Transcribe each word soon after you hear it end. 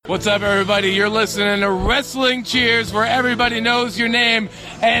What's up, everybody? You're listening to Wrestling Cheers, where everybody knows your name.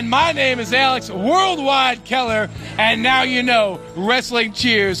 And my name is Alex Worldwide Keller. And now you know Wrestling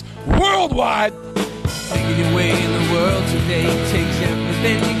Cheers Worldwide. Making your way in the world today takes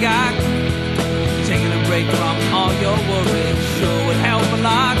everything you got. Taking a break from all your worries sure would help a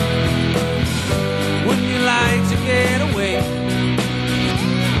lot. Wouldn't you like to get away?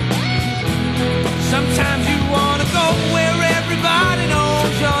 Sometimes you want to go where everybody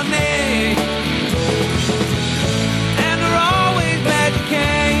knows your name, and they're always glad you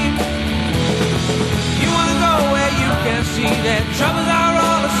came. You want to go where you can see that troubles are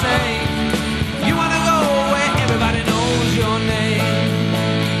all the same. You want to go where everybody knows your name.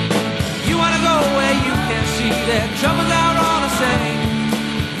 You want to go where you can see that troubles are all the same.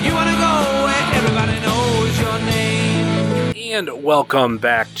 You want to go where everybody knows your name. And welcome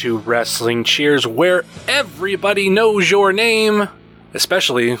back to Wrestling Cheers, where everybody knows your name,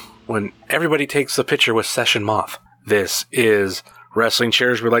 especially when everybody takes the picture with Session Moth. This is Wrestling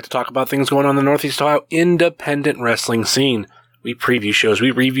Cheers. We like to talk about things going on in the Northeast Ohio independent wrestling scene. We preview shows,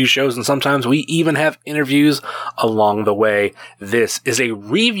 we review shows, and sometimes we even have interviews along the way. This is a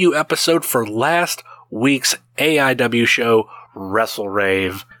review episode for last week's AIW show, Wrestle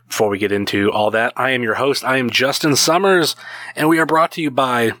Rave. Before we get into all that, I am your host. I am Justin Summers, and we are brought to you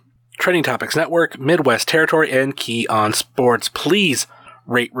by Trending Topics Network, Midwest Territory, and Key on Sports. Please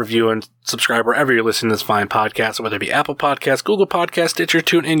rate, review, and subscribe wherever you're listening to this fine podcast, whether it be Apple Podcasts, Google Podcasts, Stitcher,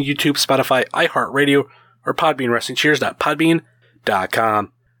 TuneIn, YouTube, Spotify, iHeartRadio, or Podbean,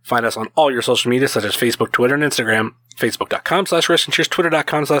 WrestlingCheers.podbean.com. Find us on all your social media, such as Facebook, Twitter, and Instagram. Facebook.com/WrestlingCheers,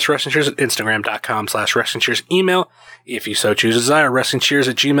 Twitter.com/WrestlingCheers, and Instagram.com/WrestlingCheers. Email, if you so choose desire,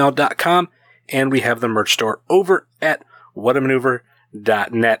 WrestlingCheers@gmail.com. And we have the merch store over at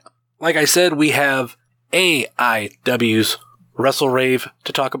whatamaneuver.net. Like I said, we have AIW's Wrestle Rave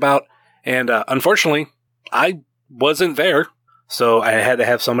to talk about. And unfortunately, I wasn't there, so I had to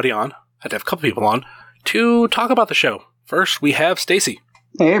have somebody on. I had to have a couple people on to talk about the show. First, we have Stacy.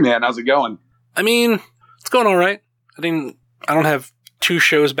 Hey, man, how's it going? I mean, it's going all right. I don't have two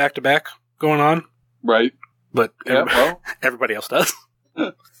shows back to back going on. Right. But yeah, well, everybody else does.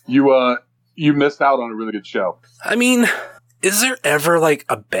 You missed out on a really good show. I mean, is there ever like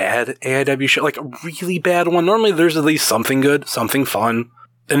a bad AIW show? Like a really bad one? Normally there's at least something good, something fun.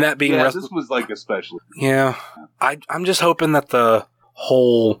 And that being... this was like especially. Yeah. I'm just hoping that the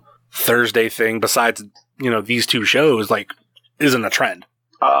whole Thursday thing, besides, these two shows, like, isn't a trend.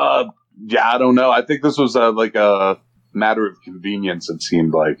 Yeah, I don't know. I think this was like a matter of convenience, it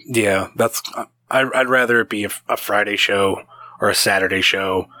seemed like. Yeah, I'd rather it be a Friday show or a Saturday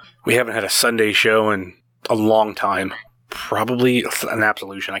show. We haven't had a Sunday show in a long time. Probably an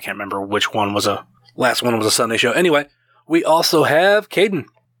Absolution. I can't remember which one was last one was a Sunday show. Anyway, we also have Caden.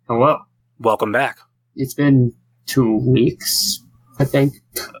 Hello. Welcome back. It's been 2 weeks, I think.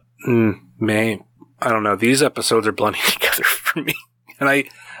 May. I don't know. These episodes are blending together for me. And I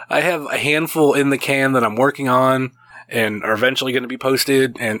have a handful in the can that I'm working on and are eventually going to be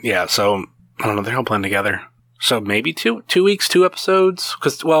posted. And yeah, so I don't know. They're all blend together. So maybe 2 weeks, 2 episodes.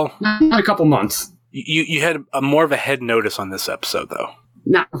 Because, well, not a couple months. You had more of a head notice on this episode, though.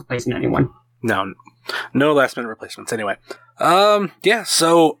 Not replacing anyone. No last minute replacements. Anyway, yeah.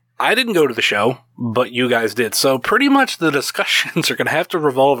 So I didn't go to the show, but you guys did. So pretty much the discussions are going to have to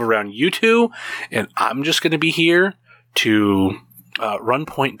revolve around you two, and I'm just going to be here to run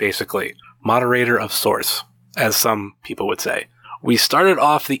point, basically. Moderator of sorts, as some people would say. We started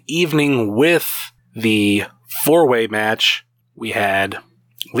off the evening with the 4-way match. We had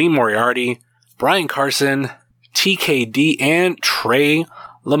Lee Moriarty, Brian Carson, TKD, and Trey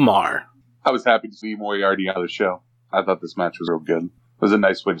Lamar. I was happy to see Moriarty on the show. I thought this match was real good. It was a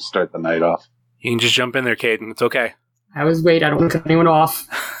nice way to start the night off. You can just jump in there, Caden. It's okay. I don't want to cut anyone off.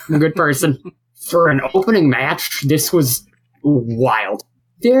 I'm a good person. For an opening match, this was wild.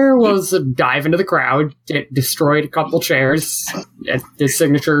 There was a dive into the crowd. It destroyed a couple chairs. At the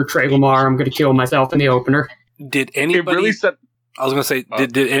signature Trey Lamar, I'm going to kill myself in the opener. Did anybody... It really set... I was going to say,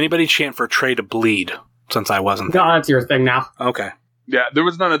 did anybody chant for Trey to bleed since I wasn't there? No, that's your thing now. Okay. Yeah, there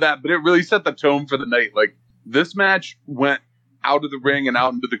was none of that, but it really set the tone for the night. Like, this match went out of the ring and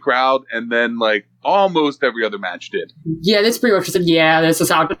out into the crowd, and then, like, almost every other match did. Yeah, that's pretty much said, this is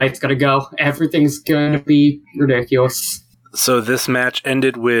how tonight's going to go. Everything's going to be ridiculous. So this match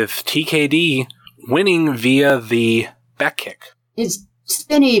ended with TKD winning via the back kick. His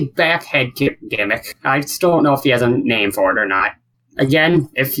spinny back head kick gimmick. I still don't know if he has a name for it or not. Again,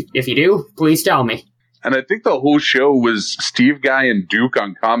 if you do, please tell me. And I think the whole show was Steve Guy and Duke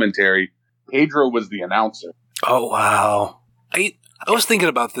on commentary. Pedro was the announcer. Oh, wow. I was thinking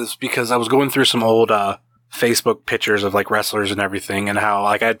about this because I was going through some old Facebook pictures of like wrestlers and everything, and how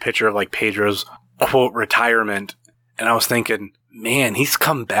like I had a picture of like Pedro's quote retirement, and I was thinking, man, he's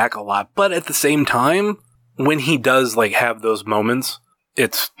come back a lot, but at the same time, when he does like have those moments,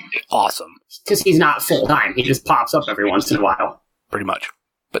 it's awesome. Because he's not full time. He just pops up every once in a while. Pretty much.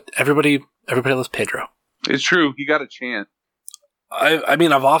 But everybody loves Pedro. It's true. He got a chance. I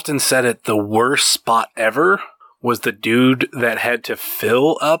mean, I've often said it, the worst spot ever was the dude that had to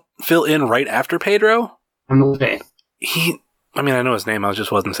fill in right after Pedro. I'm okay. I know his name, I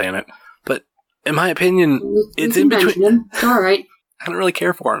just wasn't saying it. But in my opinion, it's in between. It's alright. I don't really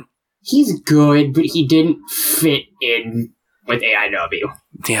care for him. He's good, but he didn't fit in with AIW.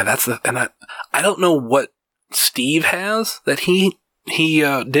 Yeah, I don't know what Steve has that he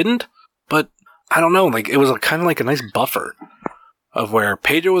didn't, but I don't know, like, it was kind of like a nice buffer of where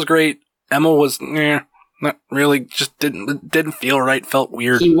Pedro was great, Emma was, not really, just didn't feel right, felt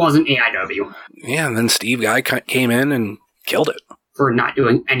weird. He wasn't AIW. Yeah, and then Steve Guy came in and killed it. For not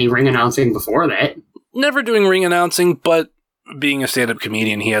doing any ring announcing before that. Never doing ring announcing, but being a stand-up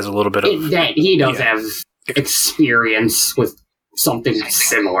comedian, he has a little bit of... He does have experience with something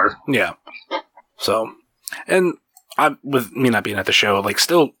similar. Yeah. So, and with me not being at the show, like,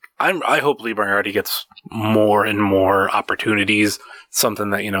 still... I hope Lee Moriarty gets more and more opportunities. Something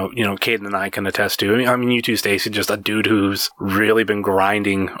that, Caden and I can attest to. I mean, you too, Stacey, just a dude who's really been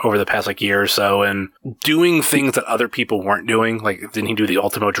grinding over the past, like, year or so and doing things that other people weren't doing. Like, didn't he do the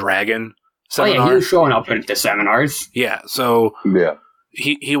Ultimo Dragon seminar? Oh, yeah, he was showing up at the seminars. Yeah, so... Yeah.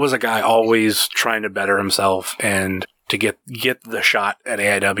 He was a guy always trying to better himself and to get the shot at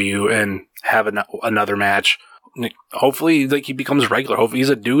AIW and have another match. Hopefully, like, he becomes regular. Hopefully, he's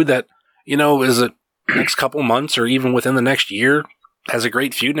a dude that, is a next couple months or even within the next year has a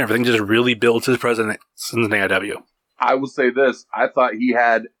great feud and everything. Just really builds his presence in AIW. I will say this: I thought he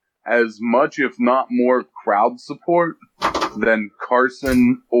had as much, if not more, crowd support than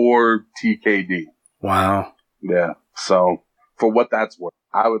Carson or TKD. Wow. Yeah. So, for what that's worth,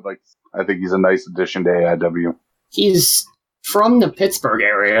 I think he's a nice addition to AIW. He's from the Pittsburgh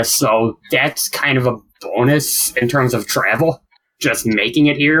area, so that's kind of a bonus in terms of travel, just making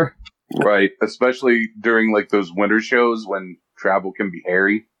it here. Right, especially during like those winter shows when travel can be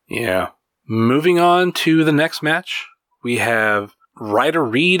hairy. Yeah. Moving on to the next match, we have Ryder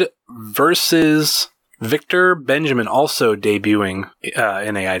Reed versus Victor Benjamin, also debuting in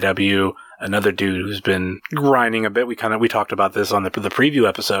AIW. Another dude who's been grinding a bit. We talked about this on the preview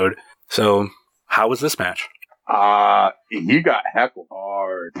episode. So, how was this match? He got heckled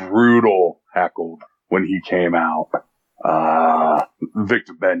hard, brutal heckled when he came out.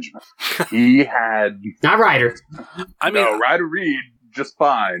 Victor Benjamin. He had... Not Ryder. No, Ryder Reed, just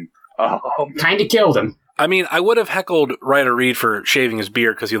fine. Kind of killed him. I mean, I would have heckled Ryder Reed for shaving his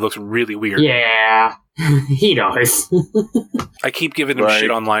beard because he looks really weird. Yeah, he does. I keep giving him shit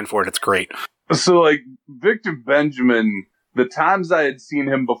online for it. It's great. So, like, Victor Benjamin, the times I had seen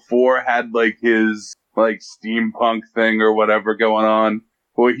him before had, like, his, like, steampunk thing or whatever going on.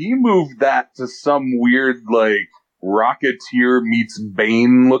 Well, he moved that to some weird, like, Rocketeer meets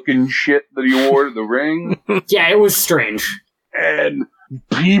Bane looking shit that he wore to the ring. Yeah, it was strange. And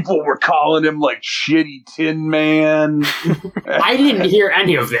people were calling him, like, Shitty Tin Man. I didn't hear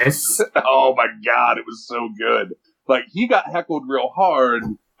any of this. Oh my god, it was so good. Like, he got heckled real hard,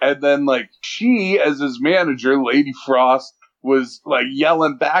 and then, like, she, as his manager, Lady Frost, was, like,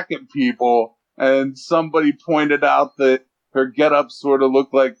 yelling back at people, and somebody pointed out that her getup sort of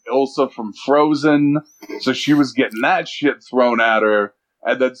looked like Elsa from Frozen, so she was getting that shit thrown at her.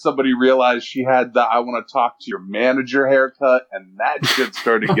 And then somebody realized she had the I want to talk to your manager haircut, and that shit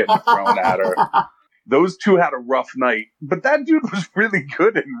started getting thrown at her. Those two had a rough night, but that dude was really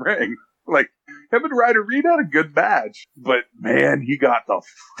good in ring. Like, him and Ryder Reed had a good match, but man, he got the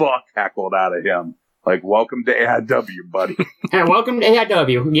fuck heckled out of him. Like, welcome to AIW, buddy. And welcome to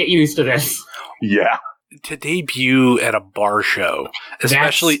AIW. Get used to this. Yeah. To debut at a bar show,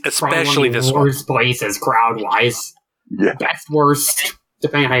 especially this one. Worst places crowd-wise. Yeah. Best, worst,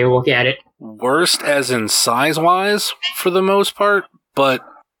 depending on how you look at it. Worst as in size-wise, for the most part, but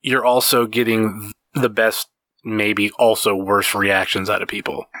you're also getting the best, maybe also worst reactions out of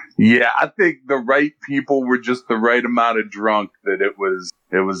people. Yeah, I think the right people were just the right amount of drunk that it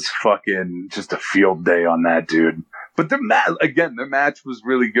was fucking just a field day on that dude. But their match was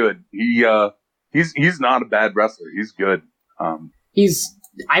really good. He's not a bad wrestler. He's good.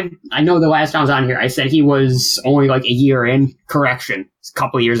 I know the last time I was on here, I said he was only like a year in. Correction. It's a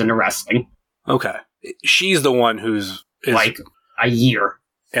couple years into wrestling. Okay. She's the one who's... like a year.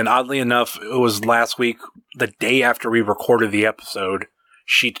 And oddly enough, it was last week, the day after we recorded the episode,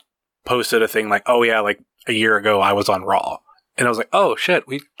 she posted a thing like, oh yeah, like a year ago I was on Raw. And I was like, oh shit,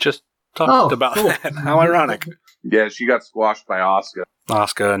 we just talked about that. How ironic. Yeah, she got squashed by Asuka.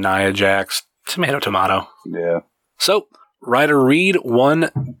 Asuka, Nia Jax, tomato. Yeah. So, Ryder Reed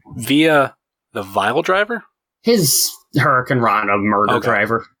won via the Vile Driver? His Hurricane Rana murder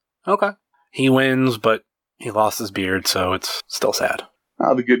driver. Okay. He wins, but he lost his beard, so it's still sad.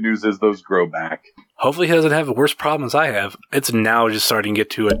 The good news is those grow back. Hopefully he doesn't have the worst problems I have. It's now just starting to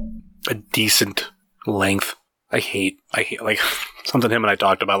get to a decent length. I hate, like, something him and I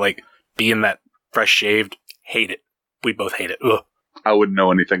talked about, like, being that fresh shaved. Hate it. We both hate it. Ugh. I wouldn't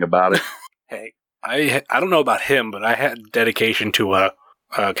know anything about it. Hey, I don't know about him, but I had dedication to a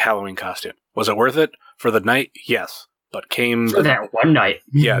Halloween costume. Was it worth it for the night? Yes. But came... For that one night.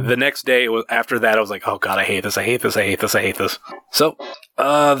 Yeah, the next day, after that, I was like, oh god, I hate this. So,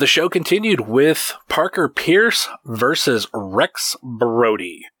 the show continued with Parker Pierce versus Rex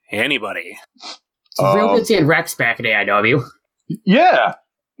Brody. Anybody? It's real good seeing Rex back in AIW. Yeah.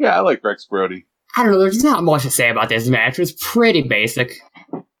 Yeah, I like Rex Brody. I don't know, there's not much to say about this match. It was pretty basic.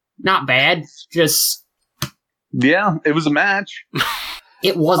 Not bad, just... Yeah, it was a match.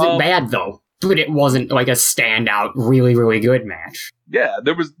 It wasn't bad, though. But it wasn't like a standout, really, really good match. Yeah,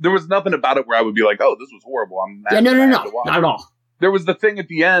 there was nothing about it where I would be like, oh, this was horrible. No, not at all. There was the thing at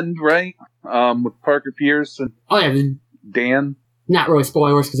the end, right? With Parker Pierce and Dan. Not really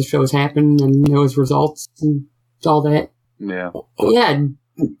spoilers because the show's happened and those results and all that. Yeah. Yeah,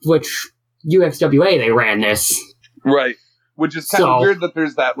 which UXWA, they ran this. Right. Which is kind of weird that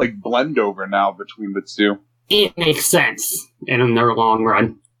there's that like blend over now between the two. It makes sense in their long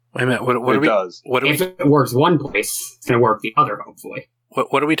run. Wait a minute, if it works one place, it's going to work the other, hopefully.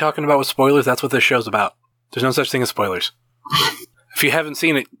 What are we talking about with spoilers? That's what this show's about. There's no such thing as spoilers. If you haven't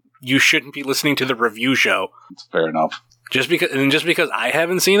seen it, you shouldn't be listening to the review show. It's fair enough. Just because I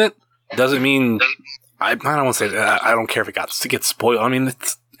haven't seen it doesn't mean I don't want to say that. I don't care if it gets spoiled. I mean,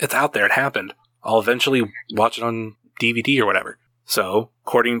 it's out there. It happened. I'll eventually watch it on DVD or whatever. So,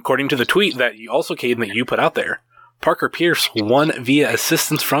 according to the tweet that you also, Caden, that you put out there, Parker Pierce won via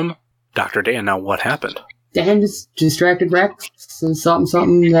assistance from Dr. Dan. Now, what happened? Dan just distracted Rex and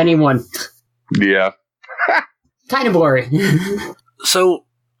something, then he won. Yeah. Kind of blurry. So,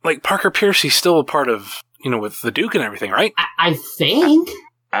 like, Parker Pierce, he's still a part of, with the Duke and everything, right? I think.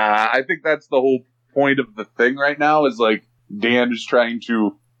 I think that's the whole point of the thing right now is, like, Dan is trying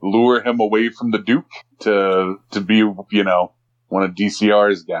to lure him away from the Duke to be, one of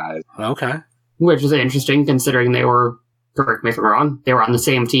DCR's guys. Okay. Which is interesting, considering they were, correct me if I'm wrong, they were on the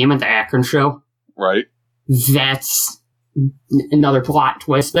same team at the Akron show. Right. That's another plot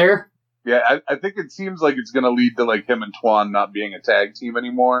twist there. Yeah, I think it seems like it's going to lead to, like, him and Twan not being a tag team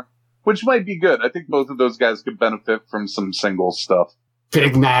anymore, which might be good. I think both of those guys could benefit from some singles stuff.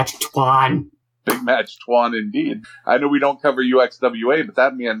 Big match, Twan. Big match, Twan, indeed. I know we don't cover UXWA, but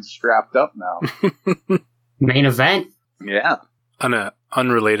that man's strapped up now. Main event. Yeah. On an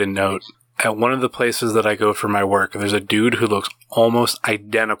unrelated note, at one of the places that I go for my work, there's a dude who looks almost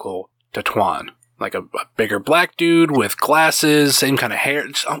identical to Twan. Like a bigger black dude with glasses, same kind of hair.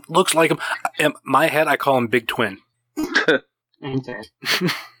 Just looks like him. In my head, I call him Big Twin. Okay.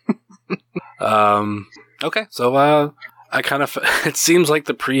 Okay, so I kind of... It seems like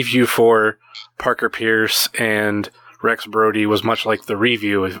the preview for Parker Pierce and Rex Brody was much like the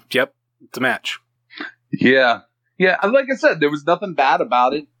review. Yep, it's a match. Yeah. Yeah, like I said, there was nothing bad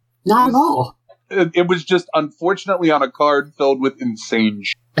about it. Not at all. It was just, unfortunately, on a card filled with insane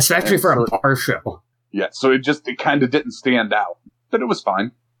shit. Especially for a bar show. Yeah, so it kind of didn't stand out. But it was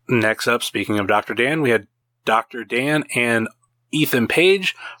fine. Next up, speaking of Dr. Dan, we had Dr. Dan and Ethan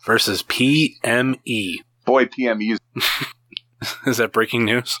Page versus PME. Boy, PME Is that breaking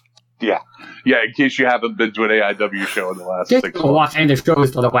news? Yeah. Yeah, in case you haven't been to an AIW show in the last 6 months. Didn't watch any of the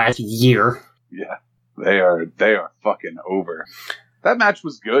shows for the last year. Yeah. They are fucking over. That match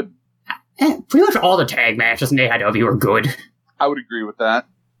was good. Pretty much all the tag matches in AIW were good. I would agree with that.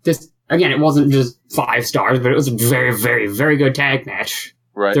 Again, it wasn't just 5 stars, but it was a very, very, very good tag match.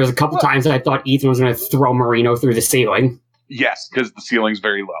 Right. There was a couple times that I thought Ethan was going to throw Marino through the ceiling. Yes, because the ceiling's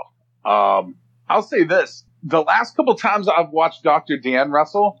very low. I'll say this. The last couple times I've watched Dr. Dan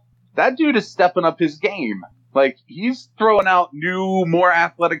wrestle, that dude is stepping up his game. Like, he's throwing out new, more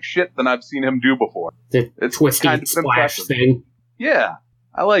athletic shit than I've seen him do before. It's twisty kind of splash impressive. Thing. Yeah,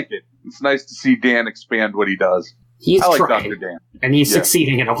 I like it. It's nice to see Dan expand what he does. He's I like trying, Dr. Dan. And he's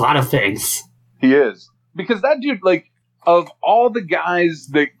succeeding in a lot of things. He is. Because that dude, like, of all the guys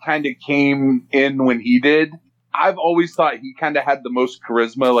that kind of came in when he did, I've always thought he kind of had the most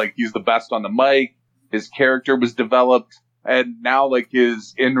charisma. Like, he's the best on the mic. His character was developed. And now, like,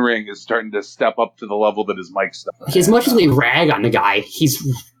 his in-ring is starting to step up to the level that his mic stuff. As much as we rag on the guy, he's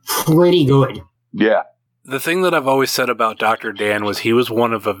pretty good. Yeah. The thing that I've always said about Dr. Dan was he was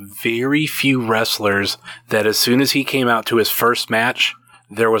one of a very few wrestlers that as soon as he came out to his first match,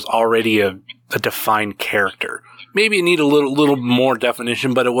 there was already a defined character. Maybe it needed a little more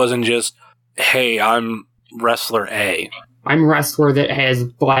definition, but it wasn't just, hey, I'm wrestler A. I'm wrestler that has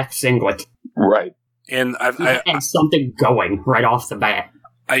black singlet. Right. And And something going right off the bat.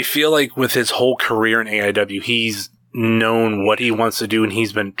 I feel like with his whole career in AIW, he's known what he wants to do and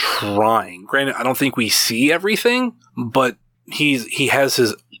he's been trying. Granted, I don't think we see everything, but he has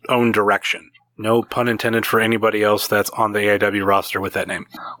his own direction. No pun intended for anybody else that's on the AIW roster with that name.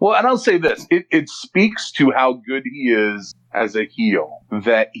 Well, and I'll say this. It speaks to how good he is as a heel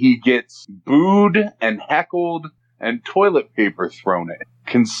that he gets booed and heckled and toilet paper thrown at him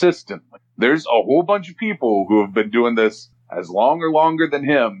consistently. There's a whole bunch of people who have been doing this as long or longer than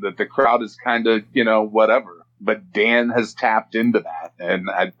him that the crowd is kind of, whatever. But Dan has tapped into that, and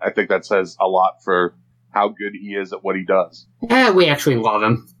I think that says a lot for how good he is at what he does. We actually love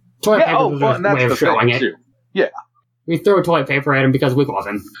him. Toilet paper is and a way that's of the showing thing, it. too. Yeah, We throw toilet paper at him because we love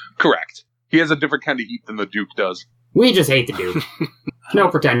him. correct. He has a different kind of heat than the Duke does. We just hate the Duke. No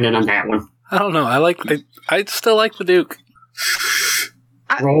pretending on that one. I don't know. I still like the Duke.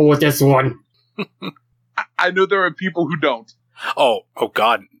 Roll with this one. I know there are people who don't. Oh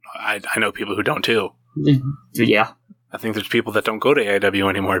God. I know people who don't too. Yeah. I think there's people that don't go to AIW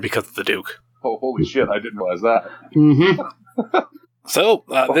anymore because of the Duke. Oh, holy shit, I didn't realize that. Mm-hmm. So,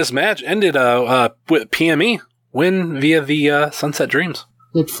 this match ended with PME win via the Sunset Dreams.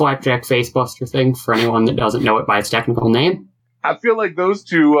 The Flapjack Facebuster thing, for anyone that doesn't know it by its technical name. I feel like those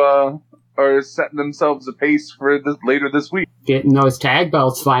two are setting themselves a pace for later this week. Getting those tag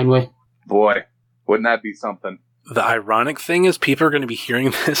belts finally. Boy, wouldn't that be something? The ironic thing is people are going to be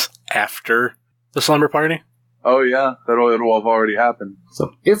hearing this after the Slumber Party. Oh yeah, it'll have already happened.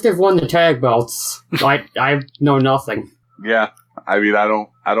 So, if they've won the tag belts, I know nothing. Yeah, I mean, I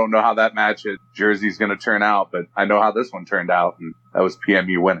don't know how that match at Jersey's going to turn out, but I know how this one turned out, and that was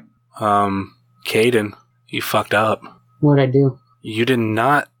PME winning. Caden, you fucked up. What'd I do? You did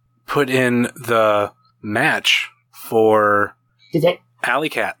not put in the match for Did Alley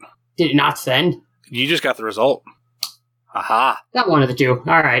Cat. it not send? You just got the result. Aha. Got one of the two.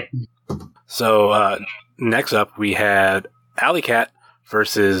 Alright. So, next up, we had Alley Cat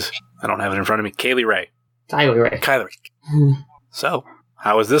versus, I don't have it in front of me, Kaylee Ray. Kylie Ray. Kylie Ray. So,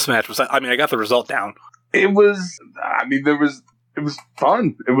 how was this match? I got the result down. It was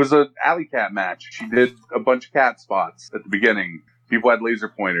fun. It was an Alley Cat match. She did a bunch of cat spots at the beginning. People had laser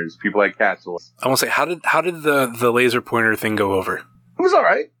pointers. People had cat tools. I want to say, how did the laser pointer thing go over? It was all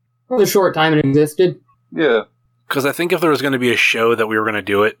right. For the short time it existed. Yeah. Because I think if there was going to be a show that we were going to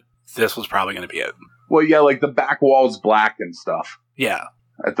do it, this was probably going to be it. Well, yeah, like the back wall's black and stuff Yeah.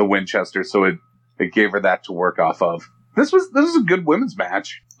 at the Winchester, so it gave her that to work off of. This was a good women's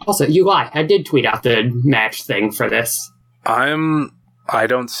match. Also, you lie. I did tweet out the match thing for this. I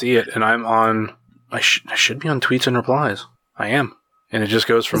don't see it, and I'm on. I should be on tweets and replies. I am, and it just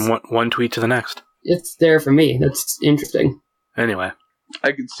goes from one tweet to the next. It's there for me. That's interesting. Anyway,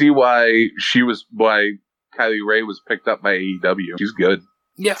 I could see why Kylie Ray was picked up by AEW. She's good.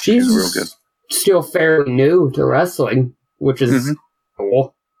 yeah, She's real good. still fairly new to wrestling, which is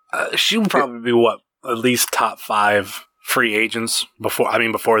cool. she would probably be at least top 5 free agents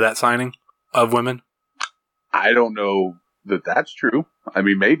before that signing of women. I don't know that that's true. I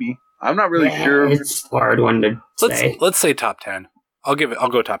mean, maybe. I'm not really sure. It's a hard one to say. Let's say top 10. I'll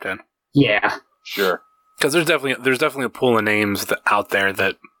go top 10 Yeah. Sure. because there's definitely a pool of names out there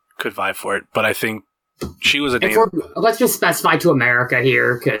that could vie for it. But I think she was a name. Let's just specify to America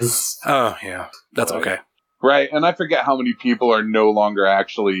here, because Oh yeah, that's okay. Right, and I forget how many people are no longer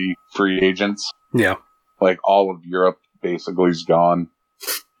actually free agents. Yeah, Like, all of Europe basically is gone.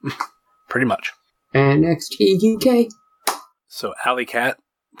 pretty much. NXT UK. So Alley Cat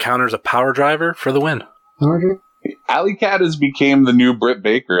counters a power driver for the win. Order. Alley Cat has became the new Britt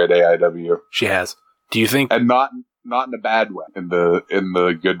Baker at AIW. She has. Do you think? And not in a bad way, in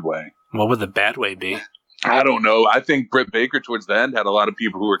the good way. What would the bad way be? I don't know. I think Britt Baker towards the end had a lot of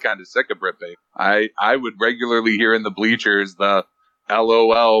people who were kind of sick of Britt Baker. I would regularly hear in the bleachers the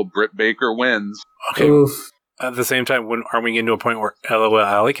LOL Britt Baker wins. Okay. Oof. At the same time, are we getting to a point where LOL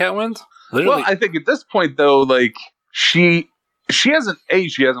Alley Cat wins? Literally. Well, I think at this point though, like she hasn't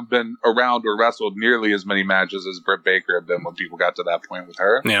been around or wrestled nearly as many matches as Britt Baker had been when people got to that point with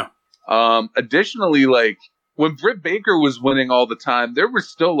her. yeah. Additionally, like when Britt Baker was winning all the time, there were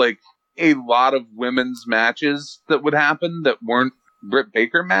still like a lot of women's matches that would happen that weren't Britt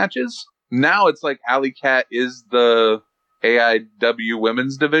Baker matches. Now it's like Alley Cat is the AIW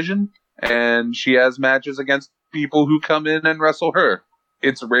women's division, and she has matches against people who come in and wrestle her.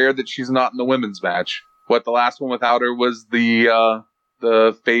 It's rare that she's not in the women's match. What, the last one without her was the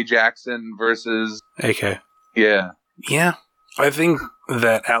Faye Jackson versus AK. Yeah. Yeah. I think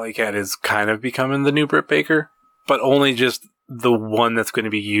that Alley Cat is kind of becoming the new Britt Baker, but only just the one that's going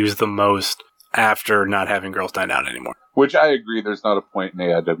to be used the most after not having Girls Night Out anymore. Which I agree, there's not a point in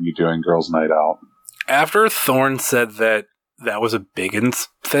AIW doing Girls Night Out. After Thorne said that was a Biggins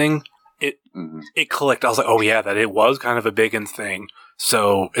thing, it clicked. I was like, oh yeah, that it was kind of a Biggins thing.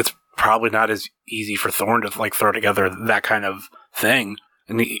 So it's probably not as easy for Thorne to like throw together that kind of thing.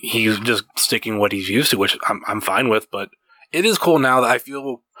 And he's just sticking what he's used to, which I'm fine with, but it is cool now that I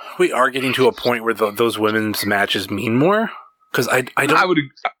feel we are getting to a point where those women's matches mean more. Because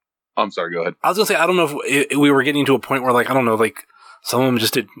I'm sorry, go ahead. I was going to say, I don't know if we were getting to a point where, like, I don't know, like, some of them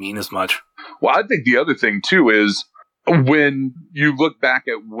just didn't mean as much. Well, I think the other thing, too, is when you look back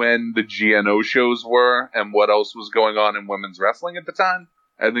at when the GNO shows were and what else was going on in women's wrestling at the time,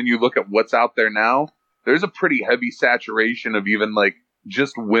 and then you look at what's out there now, there's a pretty heavy saturation of even, like,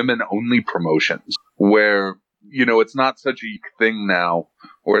 just women-only promotions where, you know, it's not such a thing now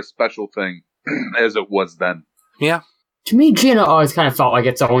or a special thing as it was then. Yeah. To me, GNO always kind of felt like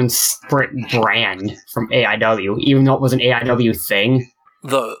its own separate brand from AIW, even though it was an AIW thing.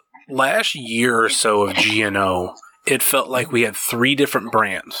 The last year or so of GNO, it felt like we had 3 different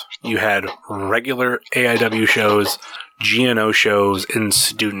brands. You had regular AIW shows, GNO shows, and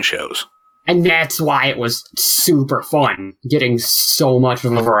student shows. And that's why it was super fun, getting so much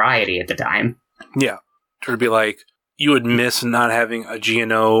of a variety at the time. Yeah. It would be like, you would miss not having a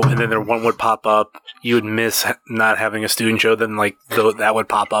GNO, and then one would pop up. You would miss not having a student show, then like that would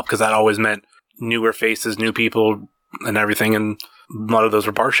pop up, because that always meant newer faces, new people, and everything, and a lot of those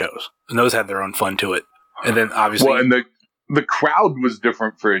were bar shows. And those had their own fun to it. And then obviously... Well, and the crowd was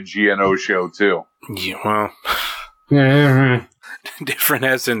different for a GNO show, too. Yeah, well... different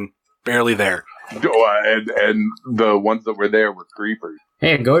as in barely there. And the ones that were there were creepers.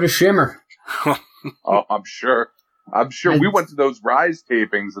 Hey, go to Shimmer. Oh, I'm sure. We went to those Rise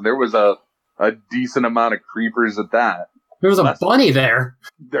tapings, and there was a decent amount of creepers at that. There was a bunny there.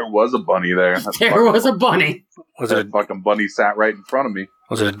 There was a bunny there. There was a bunny. Was it a fucking bunny sat right in front of me?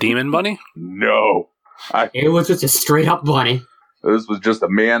 Was it a demon bunny? No. It was just a straight up bunny. This was just a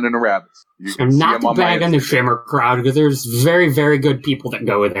man and a rabbit. You can see Not him to on my bag on the Shimmer crowd, because there's very, very good people that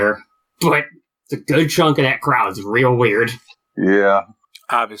go there. But a good chunk of that crowd's real weird. Yeah.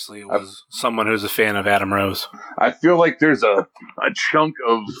 Obviously, it was someone who's a fan of Adam Rose. I feel like there's a chunk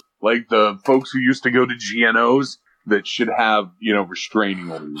of, like, the folks who used to go to GNOs that should have, you know,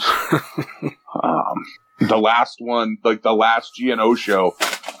 restraining orders. The last one, like, the last GNO show,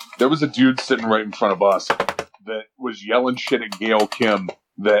 there was a dude sitting right in front of us that was yelling shit at Gail Kim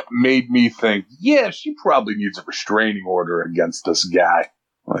that made me think, yeah, she probably needs a restraining order against this guy.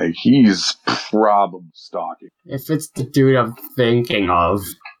 Like, he's probably stalking. If it's the dude I'm thinking of,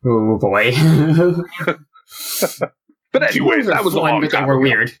 oh boy. But anyways, that was a long time They were ago.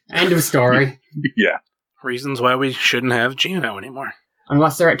 weird. End of story. Yeah. Reasons why we shouldn't have GNO anymore.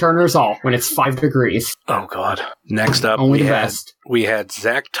 Unless they're at Turner's Hall when it's 5 degrees. Oh, God. Next up, Only the best. we had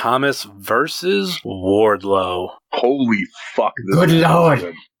Zach Thomas versus Wardlow. Holy fuck. Good lord.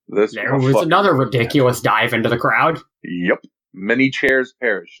 Good. This There was another ridiculous dive into the crowd. Yep. Many chairs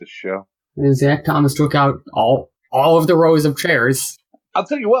perished this show. And Zach Thomas took out all of the rows of chairs. I'll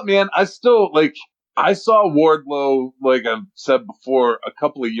tell you what, man. I still, like, I saw Wardlow, like I've said before, a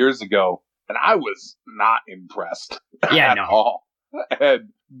couple of years ago, and I was not impressed Yeah, at no. all. And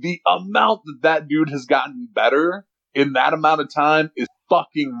the amount that dude has gotten better in that amount of time is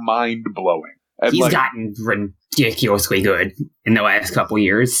fucking mind-blowing. And He's like, gotten ridiculously good in the last couple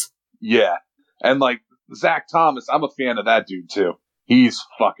years. yeah. And like, Zach Thomas, I'm a fan of that dude too. He's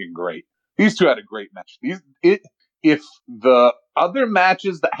fucking great. These two had a great match. If the other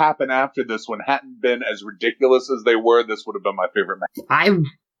matches that happened after this one hadn't been as ridiculous as they were, this would have been my favorite match. I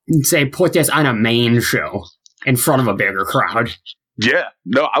would say put this on a main show in front of a bigger crowd. Yeah.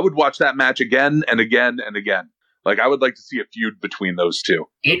 No, I would watch that match again and again and again. Like, I would like to see a feud between those two.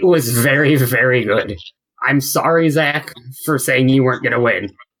 It was very, very good. I'm sorry, Zach, for saying you weren't going to win.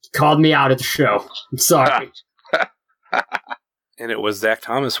 You called me out at the show. I'm sorry. And it was Zach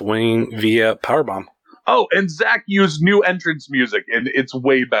Thomas winning via powerbomb. Oh, and Zach used new entrance music, and it's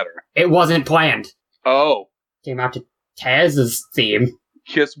way better. It wasn't planned. Oh, Came out to Taz's theme.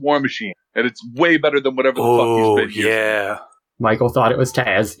 Kiss War Machine. and it's way better than whatever the fuck he's been using. Yeah. Michael thought it was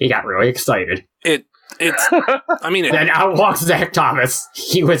Taz. He got really excited. It's, I mean, Then out walks Zach Thomas.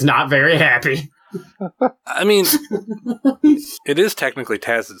 He was not very happy. I mean, it is technically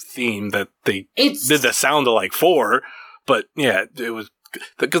Taz's theme that they did the sound-alike for, but yeah, it was,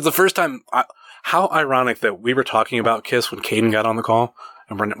 because the first time, how ironic that we were talking about Kiss when Caden got on the call,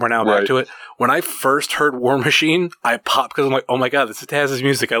 and we're now back to it. When I first heard War Machine, I popped because I'm like, oh my god, this is Taz's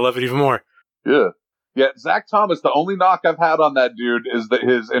music. I love it even more. Yeah. Yeah, Zach Thomas, the only knock I've had on that dude is that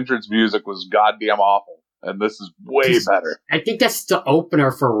his entrance music was goddamn awful. And this is way better. I think that's the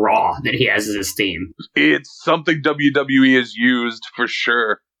opener for Raw that he has as his theme. It's something WWE has used for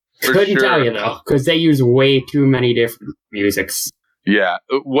sure. Couldn't tell you, though, because they use way too many different musics. Yeah,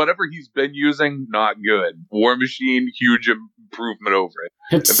 whatever he's been using, not good. War Machine, huge improvement over it.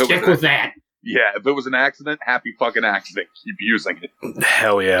 Let's stick with that. Yeah, if it was an accident, happy fucking accident. Keep using it.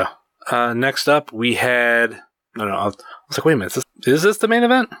 Hell yeah. Next up, we had... No, I was like, wait a minute. Is this the main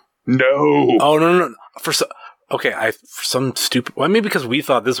event? No. Oh, no. For some stupid... Well, maybe because we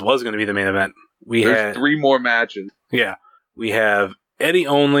thought this was going to be the main event. There's 3 more matches. Yeah. We have Eddie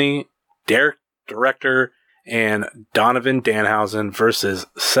Only, Derek Director, and Donovan Danhausen versus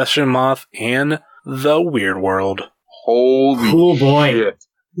Session Moth and The Weird World. Holy boy. shit.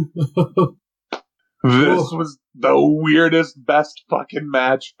 This was the weirdest, best fucking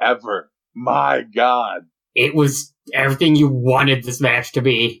match ever. My god. It was everything you wanted this match to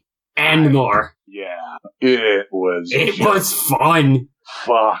be, and more. Yeah, it was. It was fun.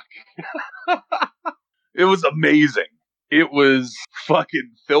 Fuck. It was amazing. It was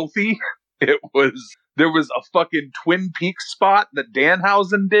fucking filthy. There was a fucking Twin Peaks spot that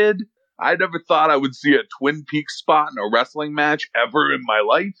Danhausen did. I never thought I would see a Twin Peaks spot in a wrestling match ever in my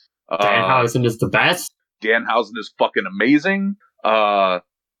life. Danhausen is the best. Danhausen is fucking amazing.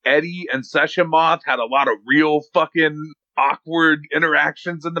 Eddie and Session Moth had a lot of real fucking awkward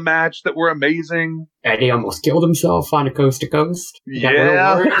interactions in the match that were amazing. Eddie almost killed himself on a coast to coast.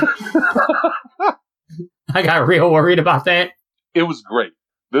 Yeah. I got real worried about that. It was great.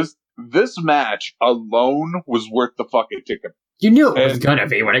 This match alone was worth the fucking ticket. You knew it was gonna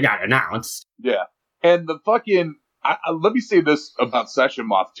be when it got announced. Yeah. And the fucking... let me say this about Session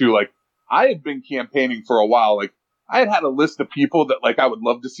Moth, too. Like, I had been campaigning for a while. Like, I had a list of people that, like, I would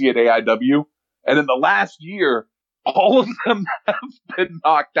love to see at AIW. And in the last year, all of them have been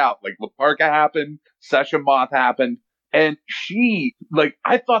knocked out. Like, La Parka happened, Session Moth happened. And she, like,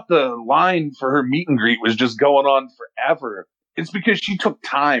 I thought the line for her meet and greet was just going on forever. It's because she took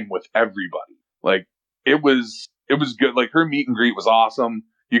time with everybody. Like, it was good. Like, her meet and greet was awesome.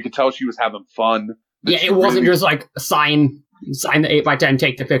 You could tell she was having fun. Yeah, it wasn't just like sign the 8x10,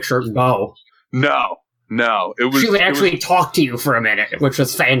 take the picture, go. No. It was. She would actually talk to you for a minute, which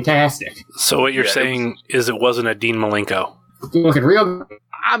was fantastic. So what you're saying is it wasn't a Dean Malenko. Looking real.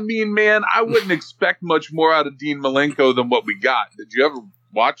 I mean, man, I wouldn't expect much more out of Dean Malenko than what we got. Did you ever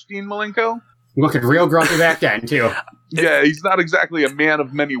watch Dean Malenko? Looking real grumpy back then, too. Yeah, he's not exactly a man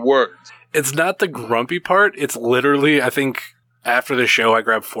of many words. It's not the grumpy part. It's literally, I think, after the show, I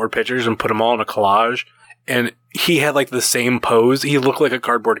grabbed 4 pictures and put them all in a collage, and he had, like, the same pose. He looked like a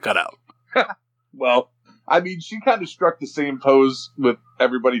cardboard cutout. Well, I mean, she kind of struck the same pose with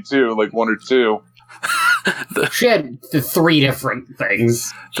everybody, too, like 1 or 2. She had the 3 different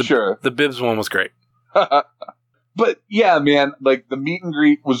things. Sure. The Bibbs one was great. But, yeah, man, like, the meet and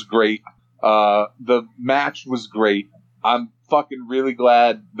greet was great. The match was great. I'm fucking really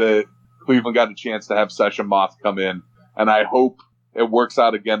glad that Cleveland got a chance to have Session Moth come in, and I hope it works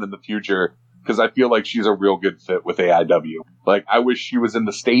out again in the future, because I feel like she's a real good fit with AIW. Like, I wish she was in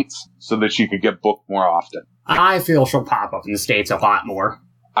the States so that she could get booked more often. I feel she'll pop up in the States a lot more.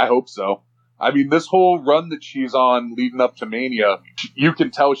 I hope so. I mean, this whole run that she's on leading up to Mania, you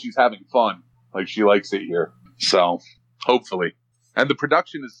can tell she's having fun. Like, she likes it here. So, hopefully. And the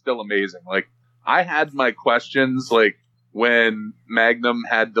production is still amazing. Like, I had my questions, like, when Magnum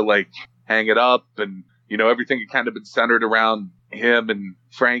had to, like, hang it up and, you know, everything had kind of been centered around him and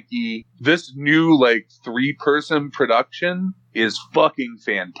Frankie. This new, like, 3-person production is fucking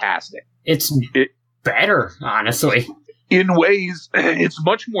fantastic. It's better, honestly. In ways, it's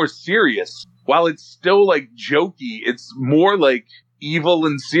much more serious. While it's still, like, jokey, it's more, like, evil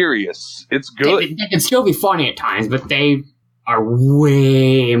and serious. It's good. They can still be funny at times, but they are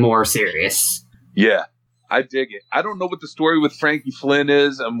way more serious. Yeah, I dig it. I don't know what the story with Frankie Flynn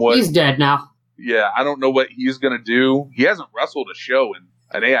is and what... He's dead now. Yeah, I don't know what he's going to do. He hasn't wrestled a show in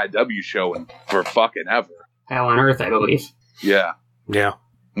an AIW show for fucking ever. Hell on Earth, I believe. Yeah. Yeah.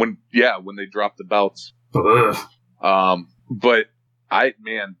 When they dropped the belts. Ugh. But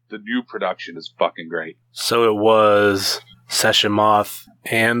The new production is fucking great. So it was Session Moth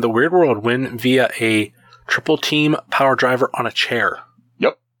and the Weird World win via a triple team power driver on a chair.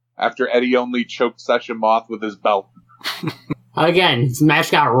 Yep. After Eddie only choked Session Moth with his belt. Again, this match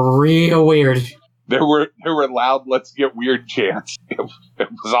got real weird. There were loud "Let's get weird" chants. It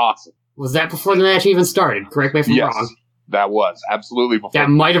was awesome. Was that before the match even started? Correct me if I'm Yes, wrong. that was absolutely before. That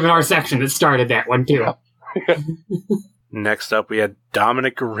might have been our section that started that one, too. Next up, we had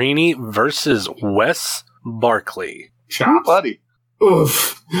Dominic Garrini versus Wes Barkley. Chops? Buddy.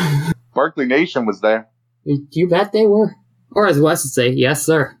 Oof. Barkley Nation was there. You bet they were. Or as Wes would say, yes,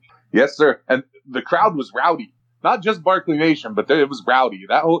 sir. Yes, sir. And the crowd was rowdy. Not just Barkley Nation, but it was rowdy.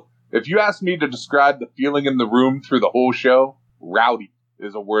 If you asked me to describe the feeling in the room through the whole show, rowdy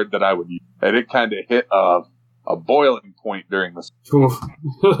is a word that I would use. And it kind of hit a boiling point during this. Oof.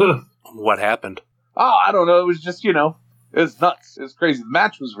 What happened? Oh, I don't know. It was just, it was nuts. It was crazy. The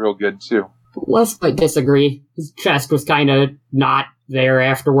match was real good, too. Wes might disagree. His chest was kind of not there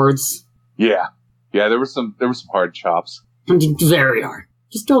afterwards. Yeah. Yeah, there were some hard chops. Very hard.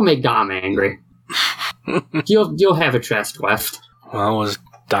 Just don't make Dom angry. You'll have a chest left. Well, it was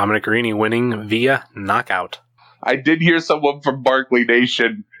Dominic Garrini winning via knockout. I did hear someone from Barkley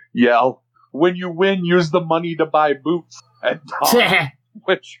Nation yell, "When you win, use the money to buy boots." And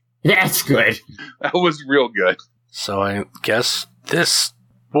which That's good. that was real good. So I guess this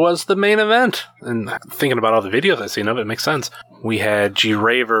was the main event. And thinking about all the videos I've seen of it, it makes sense. We had G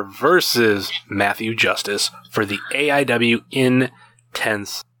Raver versus Matthew Justice for the AIW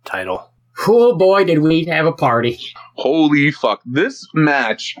Intense title. Oh boy, did we have a party. Holy fuck. This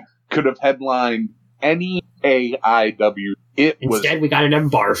match could have headlined any AIW. Instead, we got it at a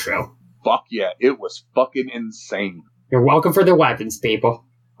bar show. Fuck yeah. It was fucking insane. You're welcome for the weapons, people.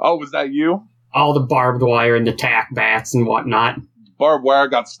 Oh, was that you? All the barbed wire and the tack bats and whatnot. Barbed wire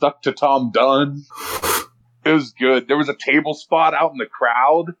got stuck to Tom Dunn. It was good. There was a table spot out in the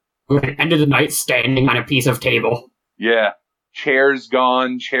crowd. We ended the night standing on a piece of table. Yeah. Chairs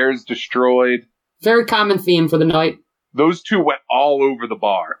gone, chairs destroyed. Very common theme for the night. Those two went all over the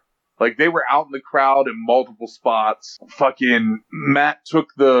bar. Like, they were out in the crowd in multiple spots. Fucking Matt took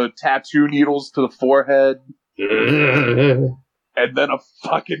the tattoo needles to the forehead. And then a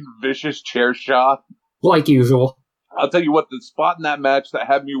fucking vicious chair shot. Like usual. I'll tell you what, the spot in that match that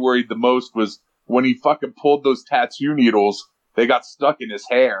had me worried the most was when he fucking pulled those tattoo needles. They got stuck in his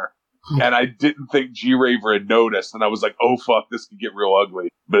hair. And I didn't think G Raver had noticed. And I was like, oh fuck, this could get real ugly.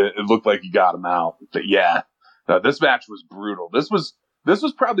 But it looked like he got him out. But yeah, no, this match was brutal. This was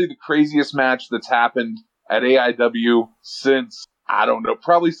probably the craziest match that's happened at AIW since, I don't know,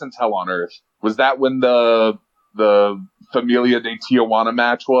 probably since Hell on Earth. Was that when the Familia de Tijuana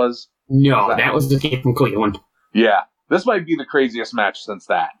match was? No, that was the kid from Cleveland. Yeah, this might be the craziest match since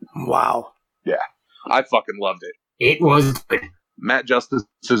that. Wow. Yeah, I fucking loved it. It was good. Matt Justice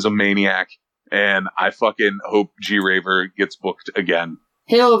is a maniac, and I fucking hope G Raver gets booked again.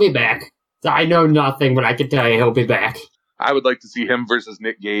 He'll be back. I know nothing, but I can tell you he'll be back. I would like to see him versus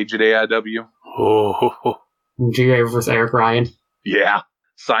Nick Gage at AIW. Oh. G.A. versus Eric Ryan. Yeah,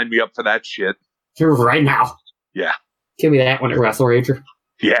 sign me up for that shit. Right now. Yeah. Give me that one at Wrestle Rager.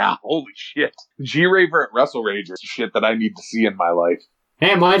 Yeah, holy shit. G Raver at Wrestle Rager is shit that I need to see in my life.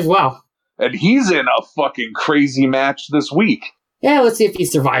 Yeah, might as well. And he's in a fucking crazy match this week. Yeah, let's see if he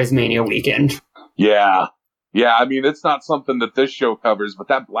survives Mania weekend. Yeah. Yeah, I mean, it's not something that this show covers, but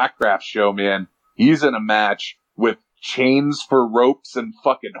that Blackcraft show, man, he's in a match with chains for ropes and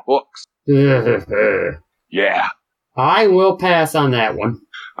fucking hooks. Yeah. I will pass on that one.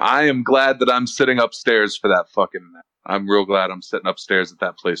 I am glad that I'm sitting upstairs for that fucking match. I'm real glad I'm sitting upstairs at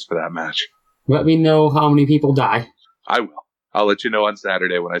that place for that match. Let me know how many people die. I will. I'll let you know on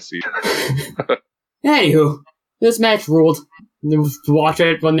Saturday when I see you. Anywho, this match ruled. Watch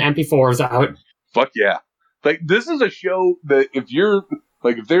it when the MP4 is out. Fuck yeah. Like, this is a show that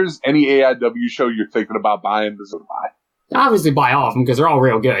if there's any AIW show you're thinking about buying, this is what buy. Obviously buy all of them because they're all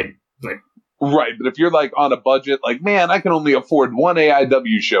real good. But right, but if you're like on a budget, like, man, I can only afford one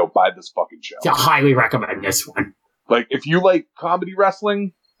AIW show, buy this fucking show. I highly recommend this one. Like, if you like comedy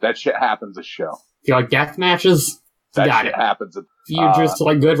wrestling, that shit happens at show. If you like death matches, that got shit it. happens at If you just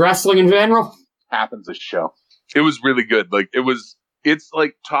like good wrestling in general, happens at show. It was really good. Like, it's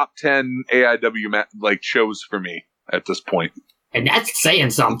like top 10 AIW like shows for me at this point. And that's saying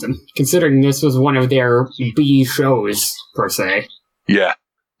something, considering this was one of their B shows, per se. Yeah.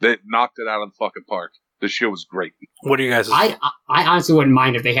 They knocked it out of the fucking park. The show was great. What are you guys? I honestly wouldn't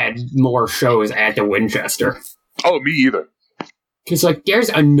mind if they had more shows at the Winchester. Oh, me either. Because, like, there's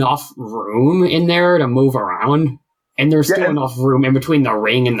enough room in there to move around. And there's still Yeah, enough room in between the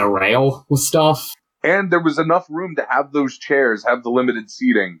ring and the rail with stuff. And there was enough room to have those chairs, have the limited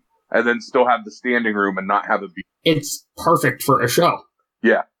seating, and then still have the standing room and not have it be. It's perfect for a show.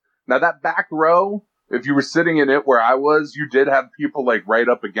 Yeah. Now that back row, if you were sitting in it where I was, you did have people like right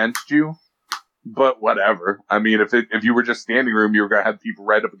up against you. But whatever. I mean, if you were just standing room, you were gonna have people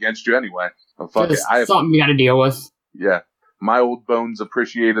right up against you anyway. Oh, fuck it. It's something you gotta deal with. Yeah. My old bones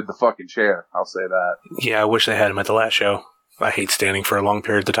appreciated the fucking chair. I'll say that. Yeah, I wish they had him at the last show. I hate standing for long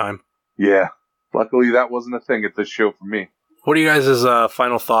periods of time. Yeah. Luckily, that wasn't a thing at this show for me. What are you guys'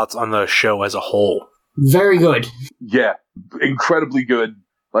 final thoughts on the show as a whole? Very good. Yeah. Incredibly good.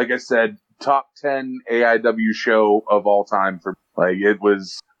 Like I said, top 10 AIW show of all time for like it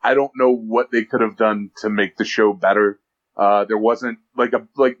was. I don't know what they could have done to make the show better. There wasn't like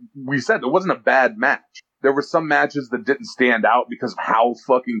we said, there wasn't a bad match. There were some matches that didn't stand out because of how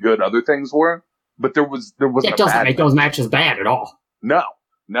fucking good other things were, but there wasn't. It doesn't make those matches bad at all. No.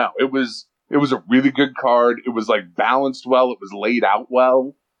 It was a really good card. It was like balanced well. It was laid out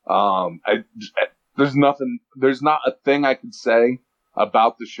well. There's not a thing I could say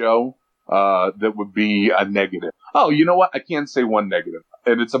about the show that would be a negative. Oh, you know what? I can say one negative,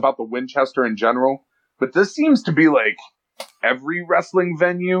 and it's about the Winchester in general. But this seems to be like every wrestling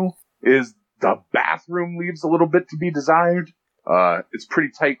venue is the bathroom leaves a little bit to be desired. It's pretty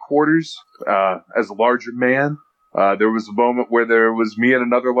tight quarters. As a larger man, there was a moment where there was me and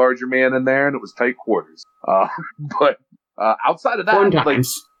another larger man in there, and it was tight quarters. But outside of that, like,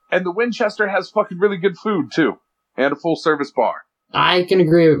 and the Winchester has fucking really good food too, and a full service bar. I can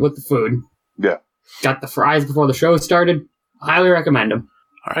agree with the food. Yeah. Got the fries before the show started. Highly recommend them.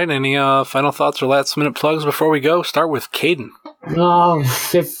 All right, any final thoughts or last minute plugs before we go? Start with Caden. Oh,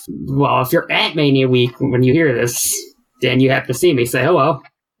 if you're at Mania Week when you hear this, then you have to see me, say hello.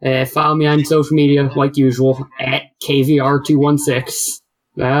 Follow me on social media like usual at KVR216.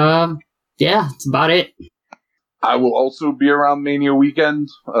 Yeah, that's about it. I will also be around Mania weekend,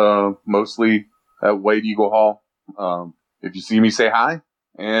 mostly at White Eagle Hall. If you see me, say hi.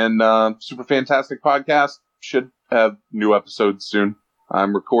 And super fantastic podcast. Should have new episodes soon.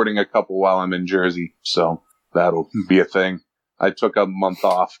 I'm recording a couple while I'm in Jersey, so that'll be a thing. I took a month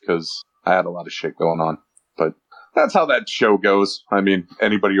off because I had a lot of shit going on. But that's how that show goes. I mean,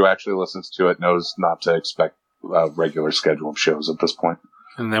 anybody who actually listens to it knows not to expect a regular schedule of shows at this point.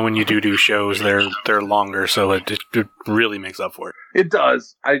 And then when you do shows, they're longer, so it really makes up for it. It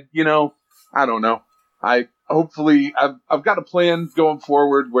does. I don't know. Hopefully I've got a plan going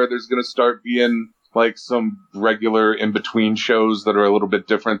forward where there's going to start being like some regular in between shows that are a little bit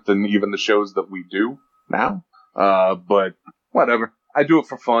different than even the shows that we do now. But whatever. I do it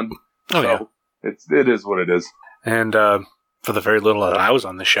for fun. Oh, so it is what it is. And for the very little that I was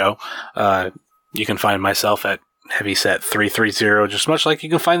on the show, you can find myself at Heavyset330, just much like you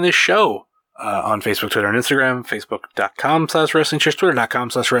can find this show on Facebook, Twitter, and Instagram. Facebook.com/WrestlingCheers,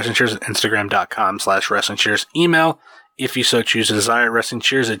 Twitter.com/WrestlingCheers, Instagram.com/WrestlingCheers. Email, if you so choose to desire,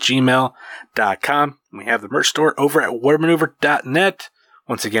 WrestlingCheers@gmail.com. We have the merch store over at WarManeuver.net.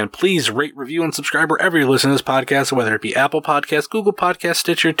 Once again, please rate, review, and subscribe wherever you listen to this podcast, whether it be Apple Podcasts, Google Podcasts,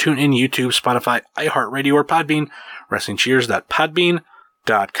 Stitcher, TuneIn, YouTube, Spotify, iHeartRadio, or Podbean.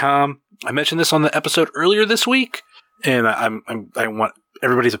 WrestlingCheers.podbean.com. I mentioned this on the episode earlier this week, and I want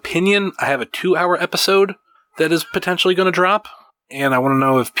everybody's opinion. I have a 2-hour episode that is potentially going to drop, and I want to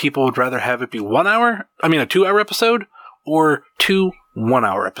know if people would rather have it be a 2-hour episode, or 2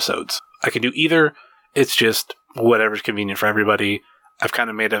 1-hour episodes. I can do either. It's just whatever's convenient for everybody. I've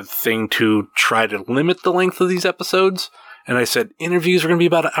kind of made a thing to try to limit the length of these episodes, and I said interviews are going to be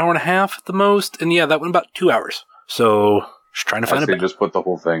about an hour and a half at the most, and yeah, that went about 2 hours. So, just trying to find a just put the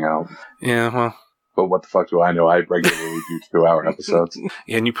whole thing out. Yeah, well. But what the fuck do I know? I regularly do 2-hour episodes.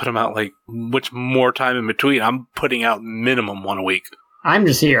 Yeah, and you put them out like much more time in between. I'm putting out minimum 1 a week. I'm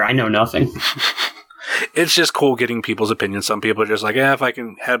just here. I know nothing. It's just cool getting people's opinions. Some people are just like, if I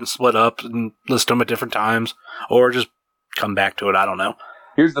can have them split up and list them at different times, or just come back to it. I don't know.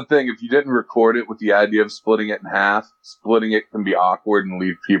 Here's the thing. If you didn't record it with the idea of splitting it in half, splitting it can be awkward and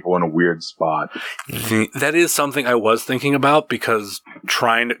leave people in a weird spot. That is something I was thinking about because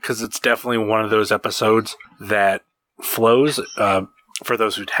it's definitely one of those episodes that flows. For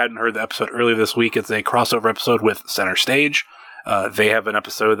those who hadn't heard the episode earlier this week, it's a crossover episode with Center Stage. They have an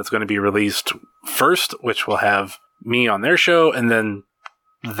episode that's going to be released first, which will have me on their show and then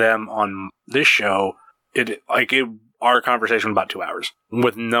them on this show. Our conversation was about 2 hours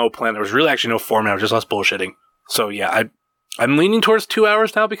with no plan. There was really actually no format, just us bullshitting. So yeah, I'm leaning towards 2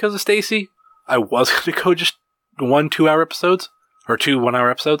 hours now because of Stacy. I was going to go just 1 2-hour episodes or 2 1-hour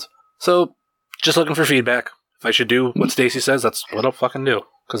episodes. So just looking for feedback. If I should do what Stacy says, that's what I'll fucking do.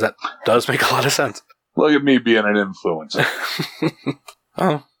 Because that does make a lot of sense. Look at me being an influencer.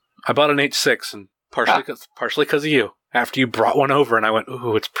 Oh, I bought an H6, and partially because of you. After you brought one over, and I went,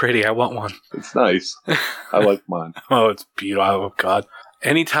 ooh, it's pretty, I want one. It's nice. I like mine. Oh, it's beautiful. Oh, God.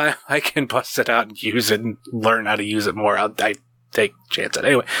 Anytime I can bust it out and use it and learn how to use it more, I take a chance at it.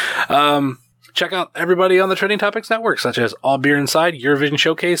 Anyway, check out everybody on the Trending Topics Network, such as All Beer Inside, Eurovision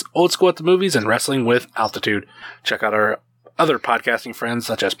Showcase, Old School at the Movies, and Wrestling with Altitude. Check out our other podcasting friends,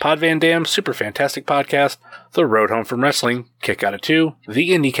 such as Pod Van Dam, Super Fantastic Podcast, The Road Home from Wrestling, Kick Out of 2, The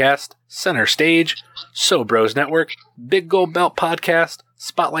IndieCast, Center Stage, So Bros Network, Big Gold Belt Podcast,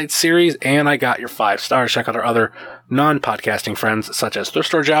 Spotlight Series, and I Got Your 5 Stars. Check out our other non-podcasting friends, such as Thrift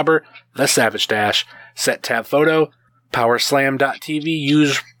Store Jobber, The Savage Dash, Set Tab Photo, PowerSlam.tv.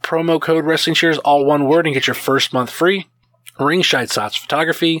 Use promo code Wrestling Cheers, all one word, and get your first month free. Ringside Sots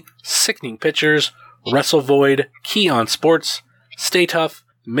Photography, Sickening Pictures, Wrestle Void, Key on Sports, Stay Tough,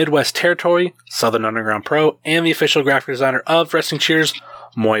 Midwest Territory, Southern Underground Pro, and the official graphic designer of Wrestling Cheers,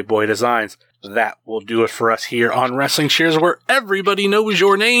 Moy Boy Designs. That will do it for us here on Wrestling Cheers, where everybody knows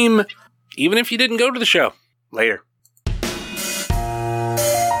your name, even if you didn't go to the show. Later.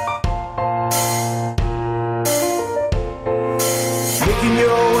 Making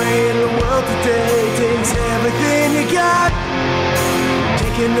your way in the world today takes everything you got.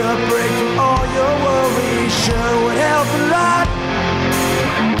 Taking a break from all your worries sure would help a lot.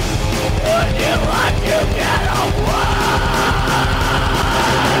 Would you like to get away?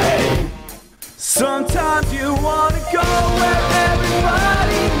 Sometimes you wanna go where everybody